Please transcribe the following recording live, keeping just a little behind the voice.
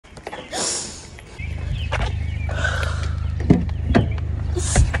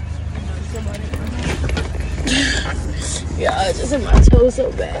just hit my toe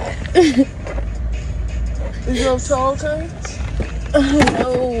so bad. Is your toe okay?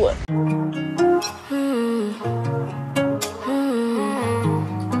 No.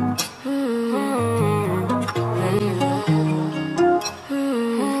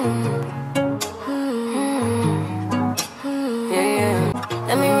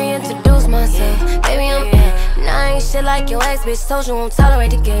 Let me reintroduce myself. Baby, I'm now I ain't shit like your ex bitch. Told you won't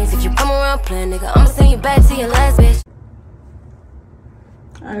tolerate the games. If you come around playing, nigga, I'ma send you back to your last bitch.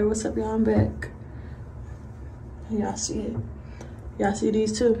 Alright, what's up, y'all? I'm back. Y'all see it? Y'all see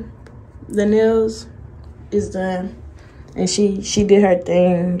these two? The nails is done. And she did her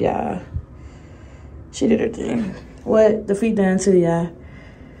thing, y'all. She did her thing. What? The feet done too, y'all.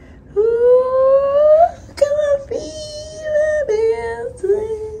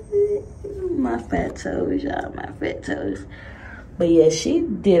 My fat toes, y'all, my fat toes. But yeah, she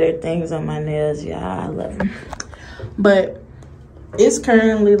did her things on my nails, y'all. I love them. But it's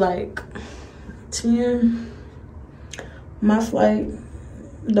currently like 10. My flight,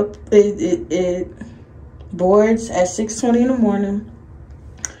 it boards at 6:20 in the morning.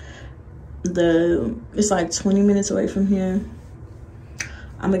 It's like 20 minutes away from here.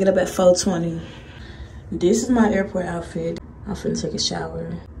 I'm gonna get up at 4:20. This is my airport outfit. I'm finna take a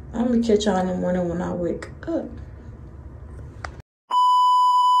shower. I'm gonna catch y'all in the morning when I wake up.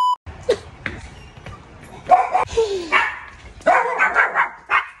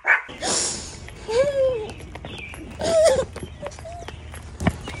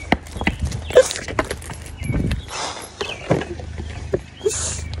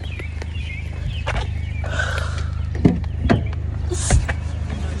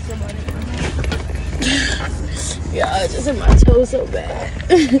 Yeah, I just hit my toe so bad.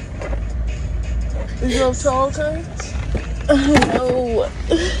 Is your toe okay? No.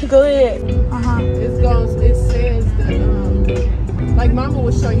 Go ahead. It says that like Mama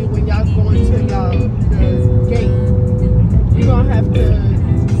will show you when y'all going to y'all the gate. You're gonna have to.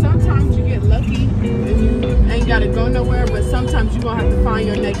 Sometimes you get lucky and you ain't gotta go nowhere, but sometimes you gonna have to find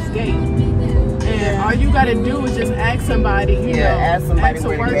your next gate. And all you gotta do is just ask somebody, you know, ask somebody ask a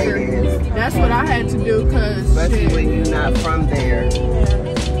where the worker. gate is. That's what I had to do, cause Especially when you're not from there.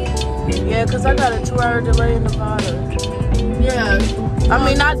 Yeah, cause I got a 2-hour delay in Nevada. yeah. I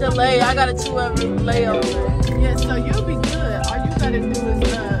mean, not delay. I got a 2-hour layover. Yeah, so you'll be good. All you gotta do is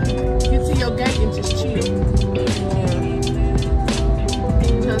get to your gate and just chill.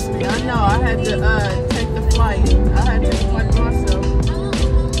 Trust me, I know. I had to take the flight. I had to take the flight myself.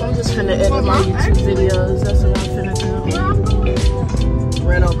 I'm just finna edit my YouTube videos. That's what I'm finna do.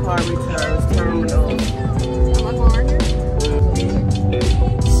 Rental car returns terminal. Am I going here?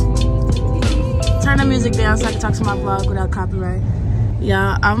 Turn the music down so I can talk to my vlog without copyright.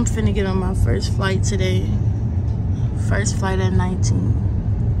 Y'all, I'm finna get on my first flight today. First flight at 19.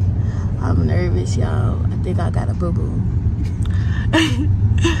 I'm nervous, y'all. I think I got a boo-boo.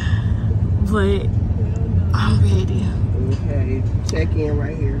 But I'm ready. Okay, check in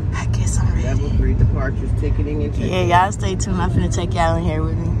right here. I guess I'm ready. Level 3 departures, ticketing and check-in. Yeah, y'all stay tuned. I'm finna take y'all in here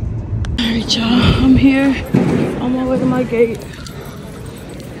with me. Alright, y'all. I'm here on my way to my gate.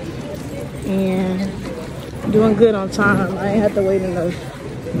 And doing good on time. I ain't have to wait in the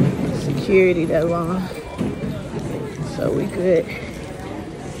security that long. So we good.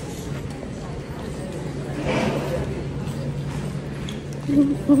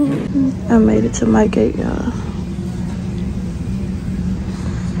 I made it to my gate, y'all.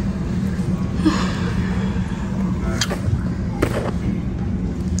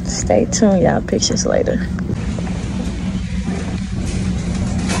 Stay tuned, y'all. Pictures later.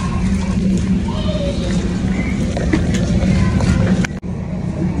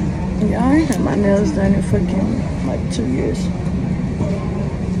 Yeah, I ain't had my nails done in fucking like 2 years.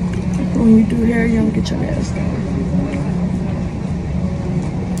 When you do hair, you don't get your nails done.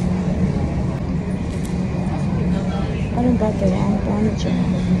 I done bought the wrong furniture.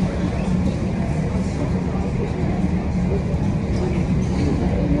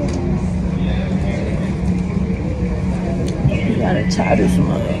 You gotta tie this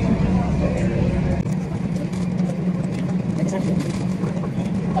one up.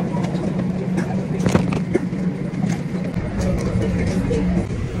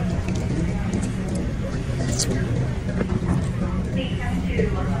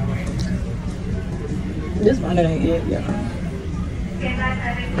 This one ain't it, y'all.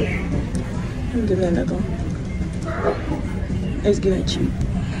 Let me give it another one. It's getting cheap.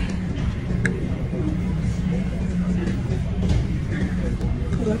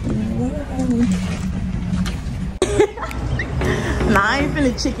 Nah, I ain't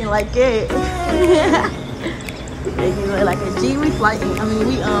feeling chicken like it. Making like a G. We flighting. I mean,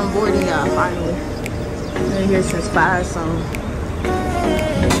 we boarding y'all finally. Been here since 5, so.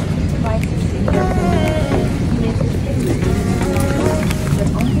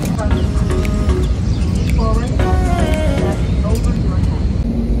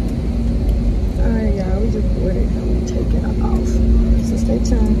 Alright, y'all, we just boarded and we taking off. So stay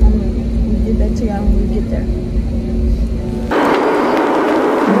tuned. I'm gonna get back to y'all when we get there.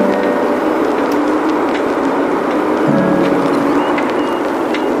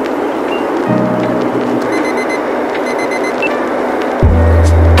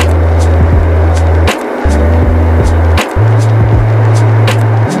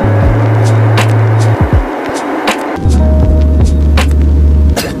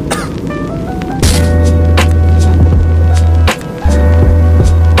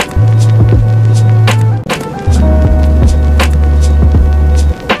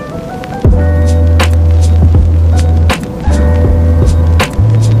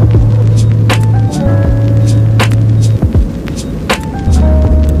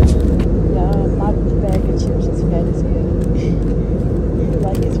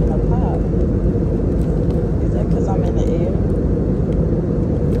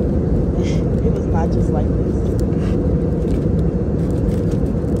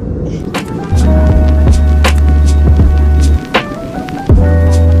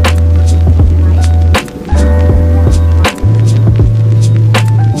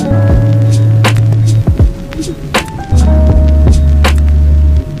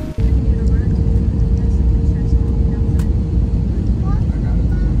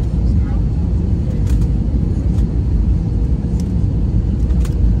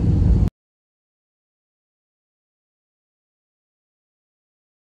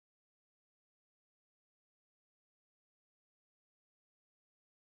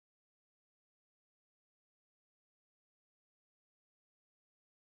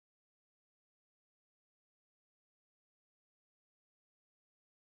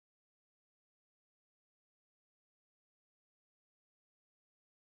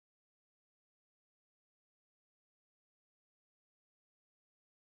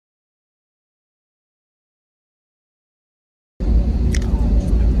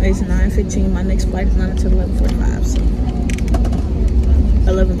 It's 9:15. My next flight is not until 11:45, so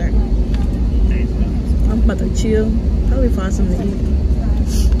 11:30. I'm about to chill. Probably find something to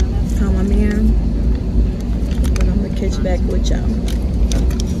eat. Call my man. But I'm gonna catch back with y'all.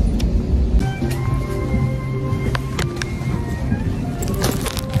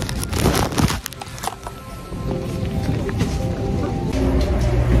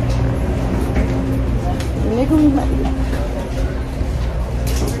 Nigga, we might be back.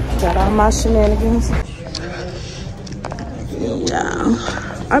 Got all my shenanigans. Yeah,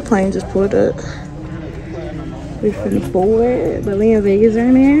 our plane just pulled up. We finna board, but we in Vegas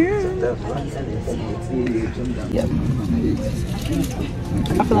right now. Yep.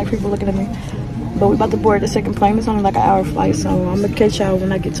 I feel like people looking at me. But we about to board the second plane. It's only like an hour flight, so I'm gonna catch y'all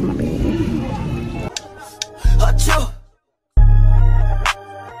when I get to my meeting.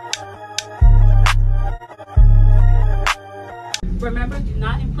 Remember, do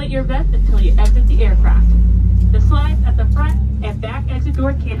not inflate your vest until you exit the aircraft. The slides at the front and back exit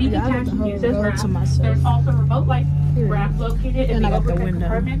door can be detached and used as ramps. There's also remote light ramp located in the overhead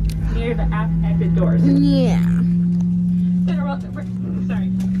compartment near the aft exit doors. Yeah.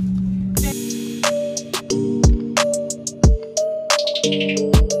 Sorry.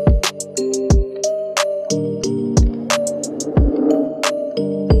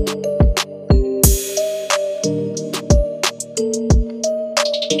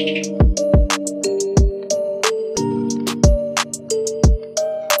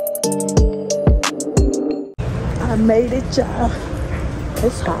 I made it, y'all.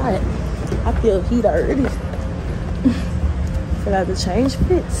 It's hot. I feel heat already. But I have to change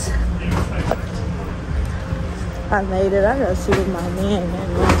fits. I made it. I gotta see what my man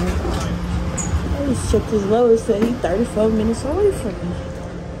He checked his load. Said he 34 minutes away from me.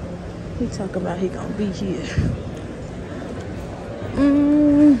 He talking about he gonna be here.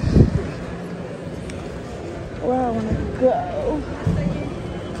 Where I wanna go.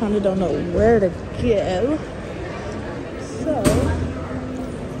 Kinda don't know where to go. So,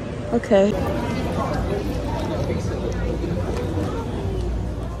 okay.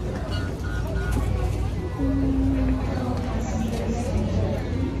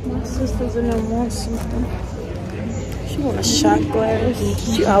 My sister's in there want something. She want a shot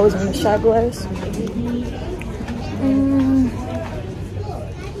glass. She always want a shot glass.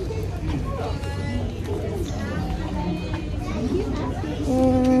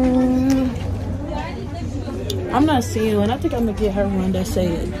 I'm not seeing one. I think I'm gonna get her one that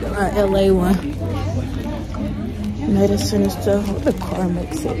say LA one. Medicine and stuff. What the car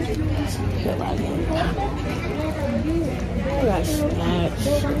makes it? Hell, I got snacks.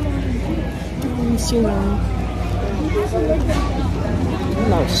 Let me see one.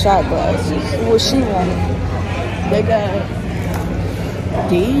 No shot glasses. What she wanted. They got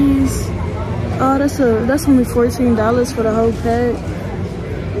these. Oh, that's only $14 for the whole pack.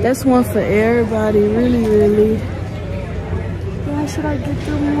 That's one for everybody, really. Why should I get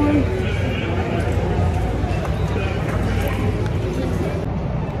them one?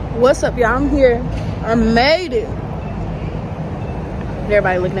 What's up, y'all? I'm here. I made it.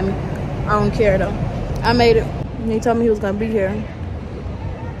 Everybody looking at me. I don't care though. I made it. He told me he was gonna be here.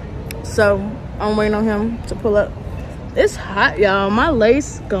 So I'm waiting on him to pull up. It's hot, y'all. My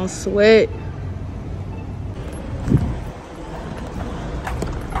lace gonna sweat.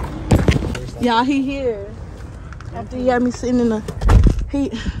 Y'all, he here. After he had me sitting in the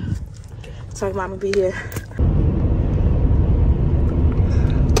heat. Talking about me be here.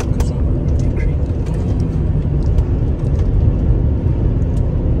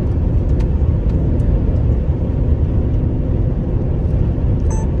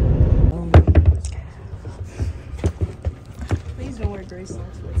 Please don't wear gray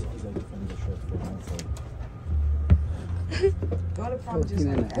socks. What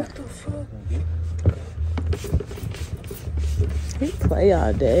the fuck? He play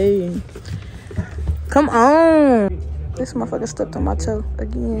all day. Come on. This motherfucker stepped on my toe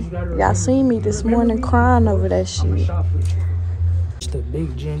again. Y'all seen me this morning crying over that shit. Just a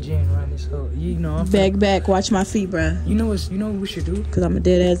big gin around this whole, you know. I'm back. Watch my feet, bruh. You know what we should do? Cause I'm a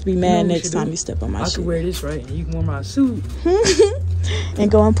dead ass be mad next time you step on my shit. I could wear this, right? And you can wear my suit. And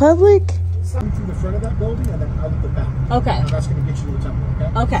go in public? Through the front of that building and then out the back. Okay. And that's going to get you to the temple,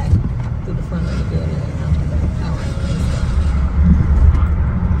 okay? Okay. Through the front of the building and out the back. All right.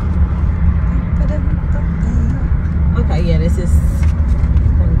 Okay, yeah, this is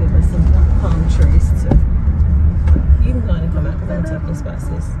gonna give us some palm trees too. You can go ahead and come out because I'm taking spots,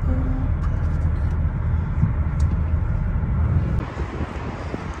 sis.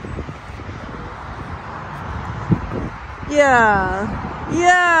 Yeah.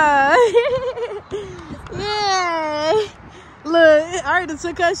 Yeah. Look, I already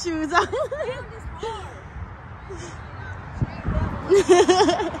took her shoes off.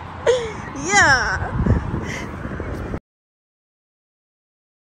 Yeah.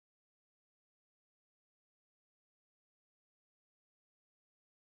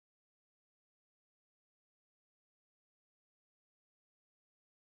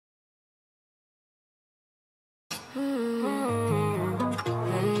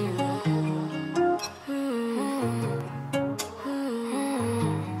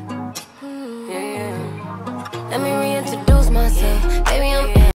 Let me read